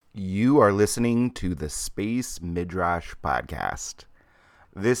You are listening to the Space Midrash Podcast.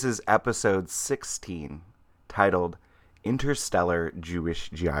 This is episode 16, titled Interstellar Jewish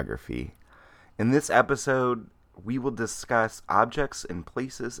Geography. In this episode, we will discuss objects and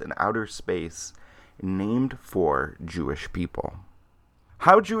places in outer space named for Jewish people.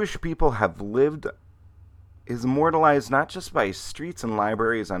 How Jewish people have lived is immortalized not just by streets and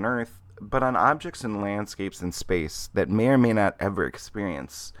libraries on Earth, but on objects and landscapes in space that may or may not ever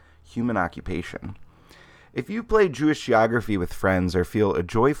experience human occupation. If you play Jewish geography with friends or feel a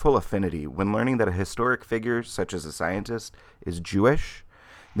joyful affinity when learning that a historic figure, such as a scientist, is Jewish,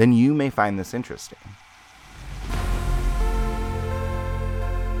 then you may find this interesting.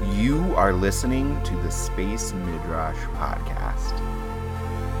 You are listening to the Space Midrash Podcast.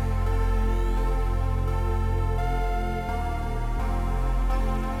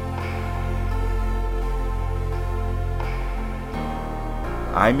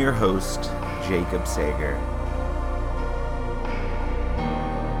 I'm your host, Jacob Sager.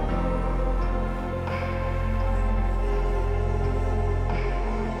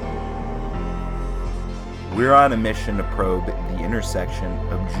 We're on a mission to probe the intersection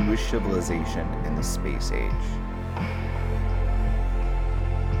of Jewish civilization and the space age.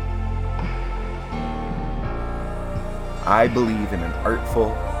 I believe in an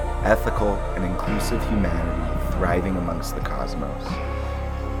artful, ethical, and inclusive humanity thriving amongst the cosmos.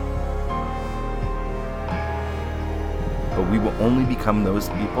 But we will only become those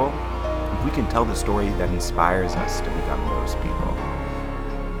people if we can tell the story that inspires us to become those people.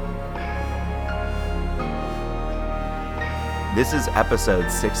 This is episode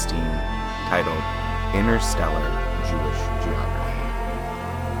 16, titled Interstellar Jewish Geography.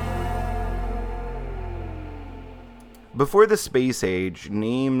 Before the space age,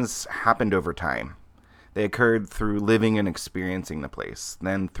 names happened over time. They occurred through living and experiencing the place,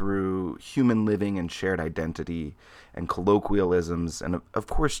 then through human living and shared identity and colloquialisms and, of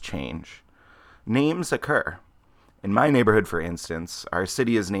course, change. Names occur. In my neighborhood, for instance, our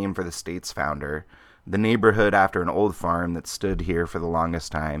city is named for the state's founder, the neighborhood after an old farm that stood here for the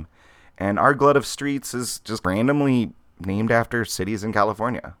longest time, and our glut of streets is just randomly named after cities in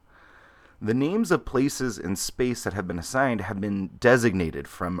California. The names of places in space that have been assigned have been designated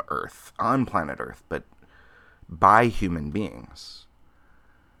from Earth, on planet Earth, but by human beings.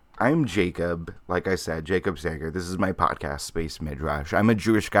 I'm Jacob, like I said, Jacob Sager. This is my podcast, Space Midrash. I'm a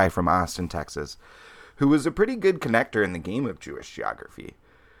Jewish guy from Austin, Texas, who was a pretty good connector in the game of Jewish geography.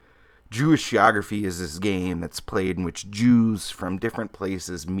 Jewish geography is this game that's played in which Jews from different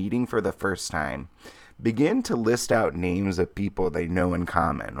places meeting for the first time begin to list out names of people they know in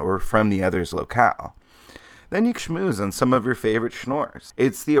common or from the other's locale. Then you schmooze on some of your favorite schnorrs.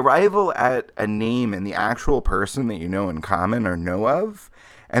 It's the arrival at a name and the actual person that you know in common or know of,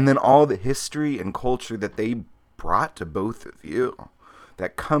 and then all the history and culture that they brought to both of you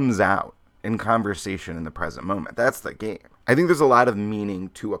that comes out in conversation in the present moment. That's the game. I think there's a lot of meaning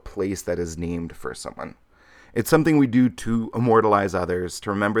to a place that is named for someone. It's something we do to immortalize others, to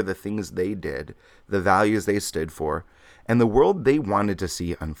remember the things they did, the values they stood for, and the world they wanted to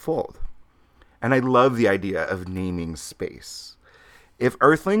see unfold. And I love the idea of naming space. If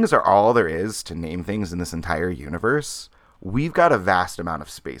Earthlings are all there is to name things in this entire universe, we've got a vast amount of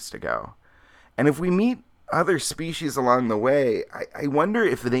space to go. And if we meet other species along the way, I wonder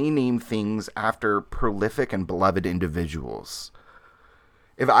if they name things after prolific and beloved individuals.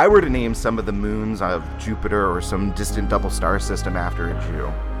 If I were to name some of the moons of Jupiter or some distant double star system after a Jew,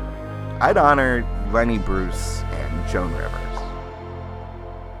 I'd honor Lenny Bruce and Joan Rivers.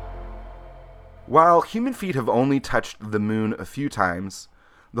 While human feet have only touched the moon a few times,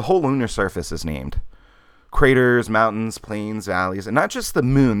 the whole lunar surface is named. Craters, mountains, plains, valleys, and not just the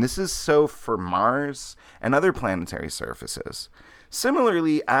moon. This is so for Mars and other planetary surfaces.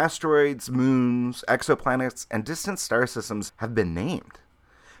 Similarly, asteroids, moons, exoplanets, and distant star systems have been named.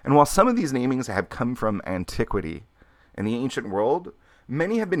 And while some of these namings have come from antiquity in the ancient world,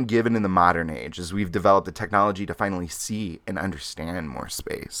 many have been given in the modern age as we've developed the technology to finally see and understand more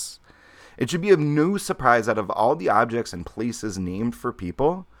space. It should be of no surprise that of all the objects and places named for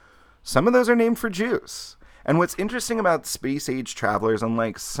people, some of those are named for Jews. And what's interesting about space-age travelers,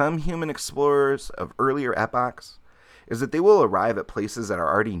 unlike some human explorers of earlier epochs, is that they will arrive at places that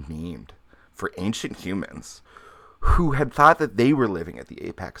are already named for ancient humans who had thought that they were living at the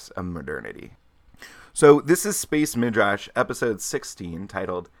apex of modernity. So this is Space Midrash, episode 16,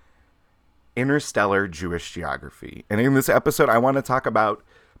 titled Interstellar Jewish Geography. And in this episode, I want to talk about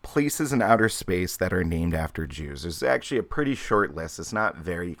places in outer space that are named after Jews. There's actually a pretty short list. It's not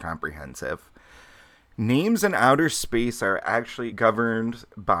very comprehensive. Names in outer space are actually governed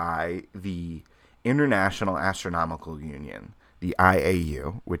by the International Astronomical Union, the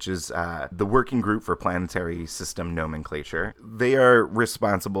IAU, which is the Working Group for Planetary System Nomenclature. They are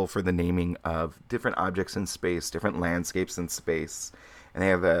responsible for the naming of different objects in space, different landscapes in space, and they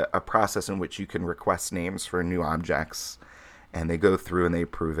have a process in which you can request names for new objects, and they go through and they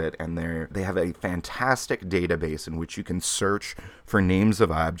approve it, and they have a fantastic database in which you can search for names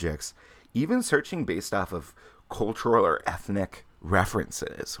of objects, even searching based off of cultural or ethnic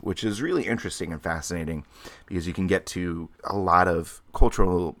references, which is really interesting and fascinating because you can get to a lot of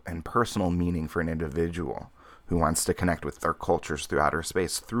cultural and personal meaning for an individual who wants to connect with their cultures through outer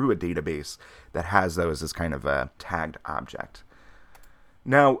space through a database that has those as kind of a tagged object.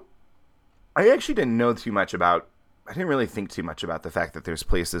 Now, I actually didn't really think too much about the fact that there's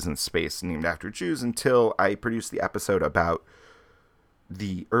places in space named after Jews until I produced the episode about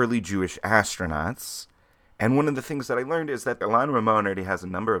the early Jewish astronauts. And one of the things that I learned is that Ilan Ramon already has a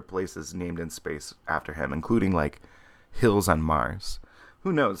number of places named in space after him, including like hills on Mars.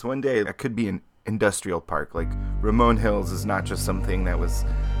 Who knows? One day it could be an industrial park. Like Ramon Hills is not just something that was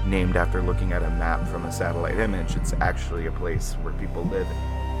named after looking at a map from a satellite image. It's actually a place where people live.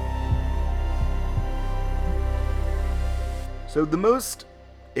 So the most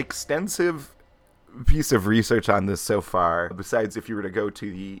extensive piece of research on this so far, besides if you were to go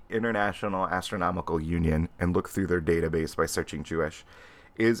to the International Astronomical Union and look through their database by searching Jewish,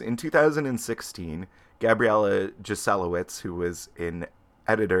 is in 2016, Gabriela Jaselowitz, who was an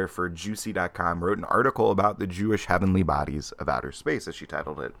editor for Juicy.com, wrote an article about the Jewish heavenly bodies of outer space, as she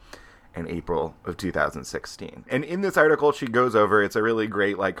titled it, in April of 2016. And in this article, she goes over, it's a really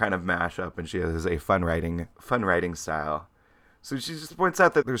great like kind of mashup, and she has a fun writing style. So she just points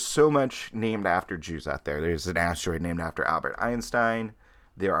out that there's so much named after Jews out there. There's an asteroid named after Albert Einstein.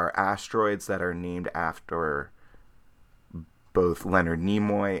 There are asteroids that are named after both Leonard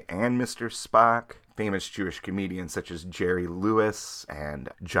Nimoy and Mr. Spock. Famous Jewish comedians such as Jerry Lewis and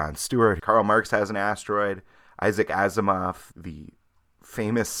Jon Stewart. Karl Marx has an asteroid. Isaac Asimov, the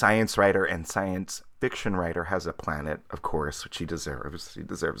famous science writer and science fiction writer, has a planet, of course, which he deserves. He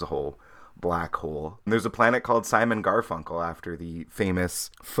deserves a whole black hole. And there's a planet called Simon Garfunkel after the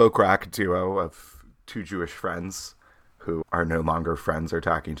famous folk rock duo of two Jewish friends who are no longer friends or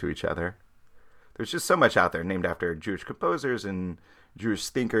talking to each other. There's just so much out there named after Jewish composers and Jewish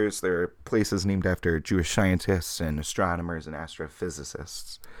thinkers. There are places named after Jewish scientists and astronomers and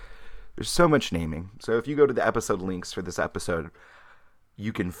astrophysicists. There's so much naming. So if you go to the episode links for this episode,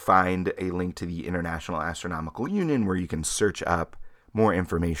 you can find a link to the International Astronomical Union where you can search up more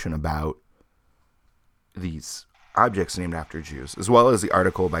information about these objects named after Jews, as well as the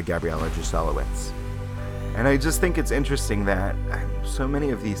article by Gabriela Jaselowitz. And I just think it's interesting that so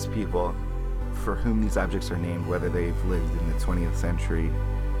many of these people for whom these objects are named, whether they've lived in the 20th century,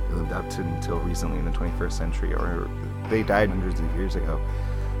 they lived up to until recently in the 21st century, or they died hundreds of years ago,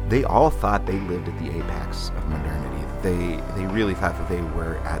 they all thought they lived at the apex of modernity. They really thought that they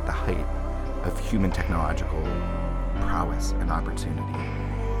were at the height of human technological prowess and opportunity.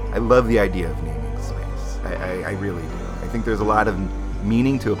 I love the idea of naming space. I really do. I think there's a lot of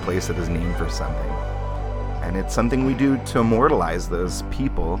meaning to a place that is named for something. And it's something we do to immortalize those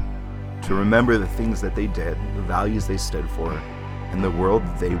people, to remember the things that they did, the values they stood for, and the world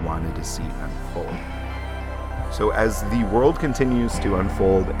they wanted to see unfold. So as the world continues to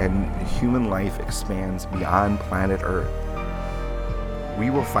unfold and human life expands beyond planet Earth, we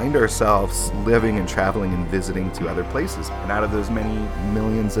will find ourselves living and traveling and visiting to other places. And out of those many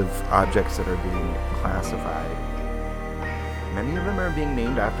millions of objects that are being classified, many of them are being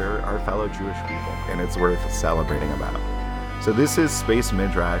named after our fellow Jewish people, and it's worth celebrating about. So this is Space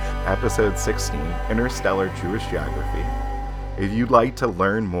Midrash, episode 16, Interstellar Jewish Geography. If you'd like to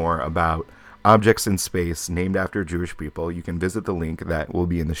learn more about objects in space named after Jewish people, you can visit the link that will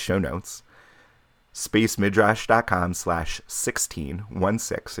be in the show notes.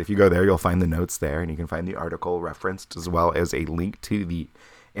 spacemidrash.com/16. If you go there, you'll find the notes there, and you can find the article referenced, as well as a link to the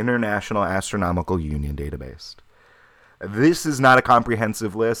International Astronomical Union database. This is not a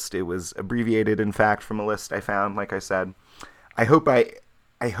comprehensive list. It was abbreviated, in fact, from a list I found, like I said. I hope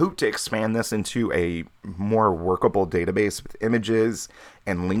to expand this into a more workable database with images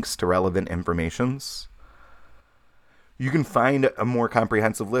and links to relevant informations. You can find a more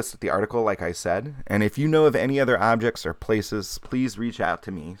comprehensive list at the article, like I said. And if you know of any other objects or places, please reach out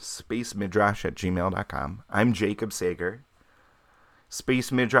to me, spacemidrash@gmail.com. I'm Jacob Sager.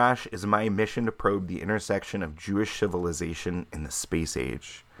 Space Midrash is my mission to probe the intersection of Jewish civilization in the space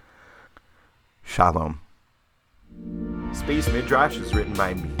age. Shalom. Space Midrash is written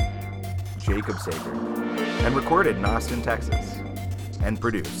by me, Jacob Sager, and recorded in Austin, Texas, and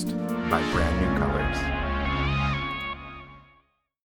produced by Brand New Colors.